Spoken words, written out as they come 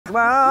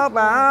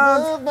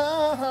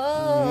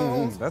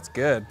That's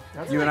good.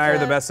 You and I are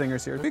the best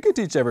singers here. We could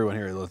teach everyone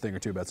here a little thing or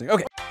two about singing.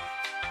 Okay.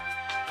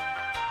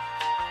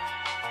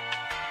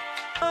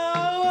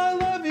 Oh, I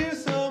love you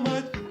so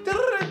much.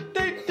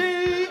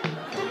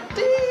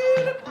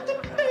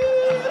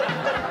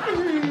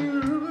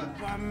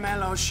 A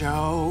mellow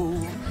show.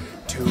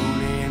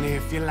 Tune in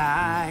if you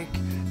like.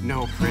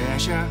 No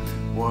pressure,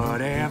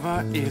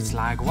 whatever. It's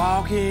like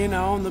walking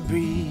on the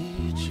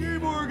beach.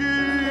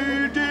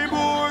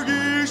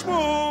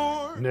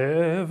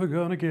 Never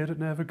gonna get it,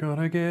 never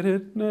gonna get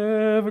it,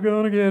 never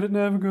gonna get it,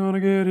 never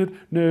gonna get it,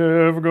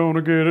 never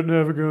gonna get it,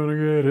 never gonna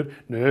get it,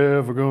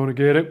 never gonna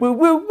get it. Woo,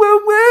 woo,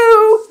 woo,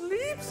 woo!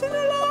 Sleeps in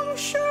a long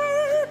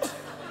shirt.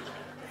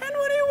 And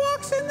when he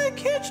walks in the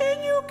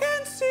kitchen, you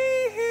can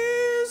see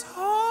his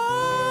heart.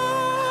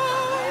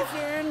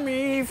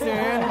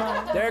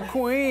 Their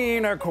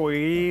queen are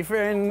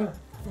queefing.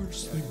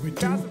 First thing we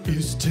do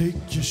is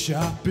take you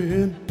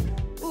shopping.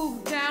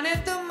 Ooh, down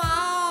at the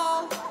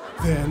mall.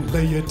 Then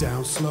lay it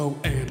down slow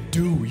and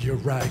do you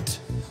right.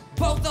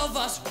 Both of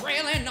us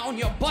railing on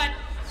your butt.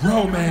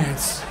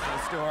 Romance.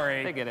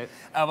 Story. They get it.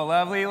 Of a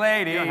lovely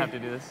lady. You don't have to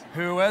do this.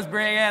 Who was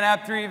bringing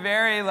up three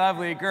very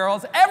lovely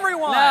girls.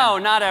 Everyone! No,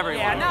 not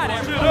everyone. Yeah, not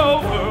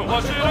everyone.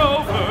 Watch it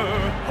over.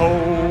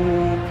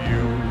 Hope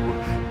you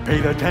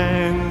paid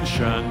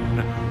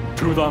attention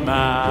to the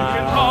man. You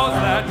can pause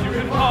that, you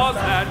can pause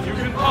that, you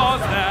can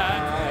pause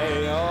that.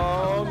 My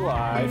own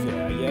life,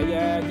 yeah.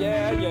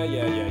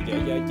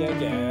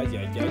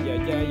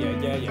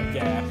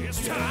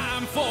 It's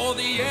time for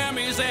the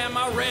Emmys and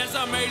my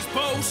resume's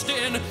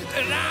posting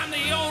that I'm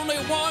the only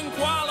one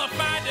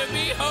qualified to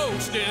be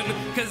hosting.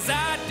 Cause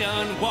I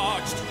done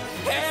watched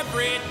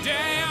every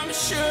damn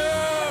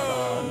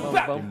show.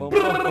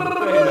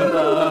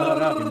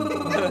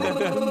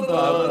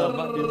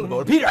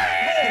 Peter!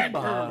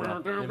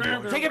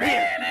 Take it,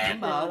 Peter.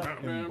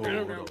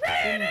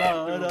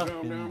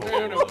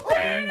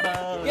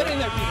 Get in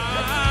there, Peter.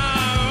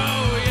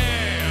 Oh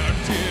yeah,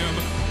 Tim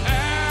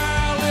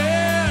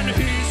Allen,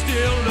 he's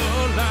still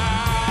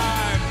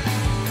alive.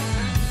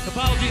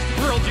 Apologies to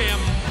Pearl Jam.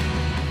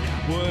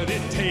 What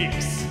it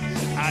takes,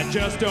 I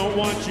just don't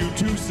want you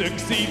to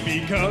succeed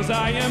because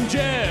I am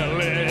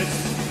jealous.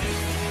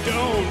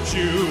 Don't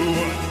you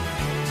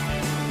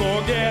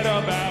forget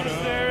about us.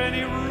 Is there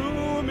any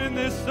room in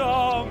this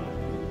song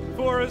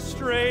for a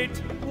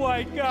straight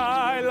white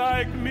guy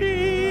like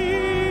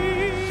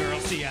me?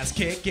 Girls see us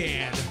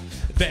kicking,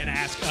 then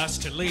ask us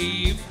to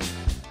leave.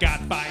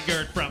 Got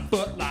fired from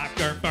Foot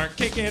Locker for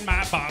kicking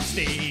my boss,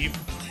 Steve.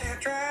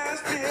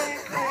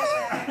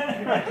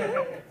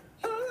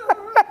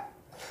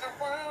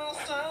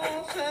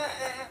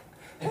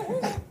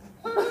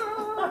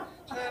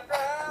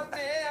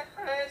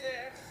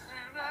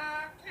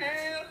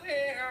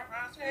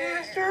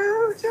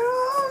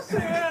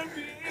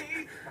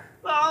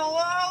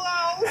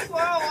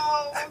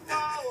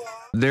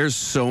 There's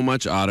so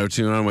much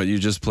auto-tune on what you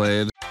just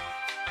played.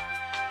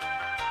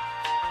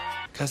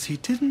 'Cause he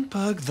didn't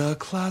bug the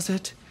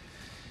closet.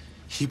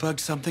 He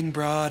bugged something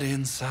broad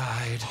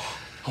inside.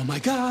 Oh my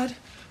God,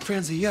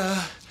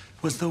 Franzia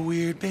was the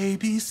weird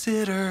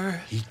babysitter.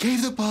 He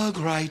gave the bug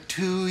right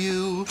to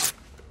you.